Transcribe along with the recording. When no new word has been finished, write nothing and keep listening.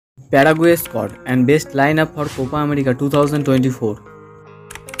Paraguay squad and best lineup for Copa America 2024.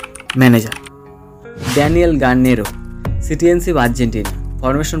 Manager Daniel Garnero, citizenship Argentina,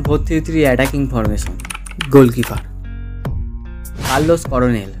 formation 4-3-3 attacking formation. Goalkeeper Carlos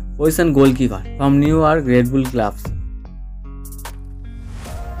Coronel, position goalkeeper from New York Red Bull clubs.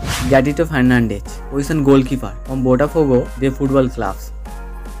 Gatito Fernandez, position goalkeeper from Botafogo de Football clubs.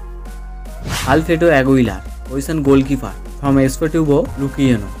 Alfredo Aguilar, position goalkeeper from Esportivo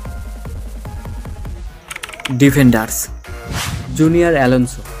Luciano. Defenders Junior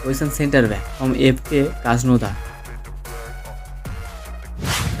Alonso, position centre back from FK Krasnodar.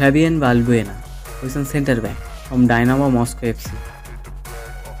 Fabian Balbuena, position centre back from Dynamo Moscow FC.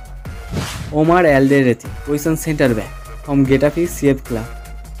 Omar Alderete, position centre back from Getafe CF club.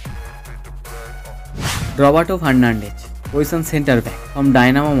 Roberto Fernandez, position centre back from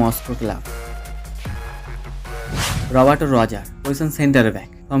Dynamo Moscow club. Roberto Roger, position centre back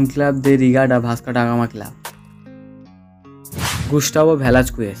from Club de Riga da Vasco da Gama club. Gustavo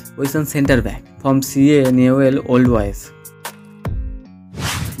Velasquez, position centre back from CA Newell Old Boys.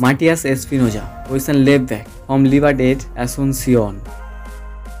 Matias Espinoza, position left back from Libertad Asuncion.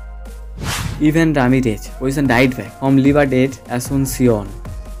 Ivan Ramirez, position right back from Libertad Asuncion.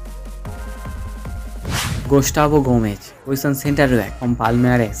 Gustavo Gomez, position centre back from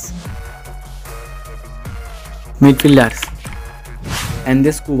Palmeiras. Midfielders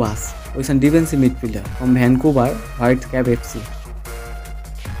Andres Cubas, position defensive midfielder from Vancouver Whitecap FC.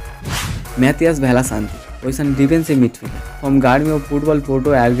 Matías Velasanti, position defensive midfielder from Grêmio Football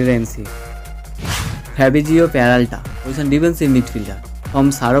Porto Alegrense. Fabrizio Peralta, position defensive midfielder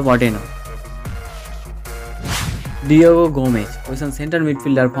from Cerro Porteño. Diego Gomez, position center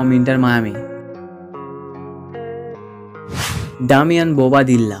midfielder from Inter Miami. Damian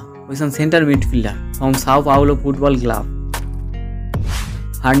Bobadilla, position center midfielder from Sao Paulo Football Club.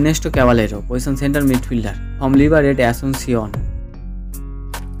 Ernesto Caballero, position center midfielder from Libertad Asuncion.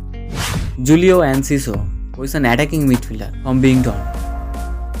 Julio Enciso, position attacking midfielder from Bington.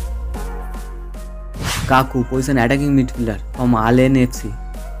 Kaku, position attacking midfielder from Allen FC.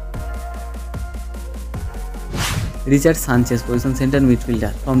 Richard Sanchez, position center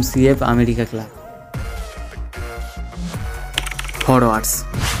midfielder from CF America club. Forwards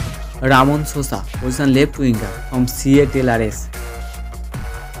Ramon Sosa, position left winger from CA Telares.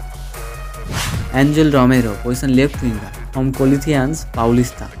 Angel Romero, position left winger from Corinthians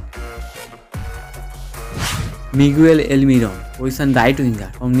Paulista. Miguel Almiron, position right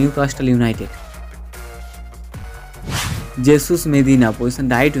winger from Newcastle United. Jesus Medina, position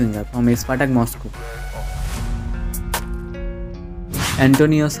right winger from Spartak Moscow.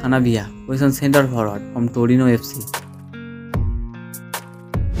 Antonio Sanabria, position center forward from Torino FC.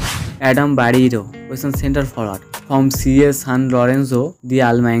 Adam Barreiro, position center forward from CA San Lorenzo de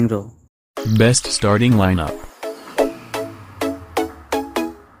Almagro. Best starting lineup.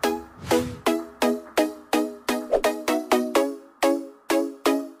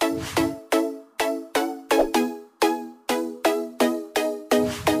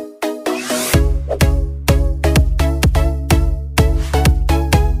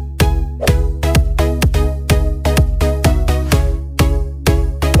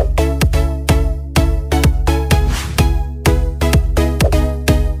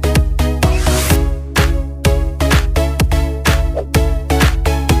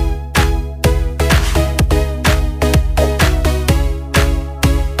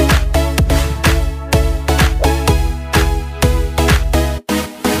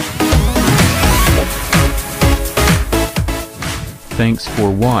 Thanks for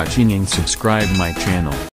watching and subscribe my channel.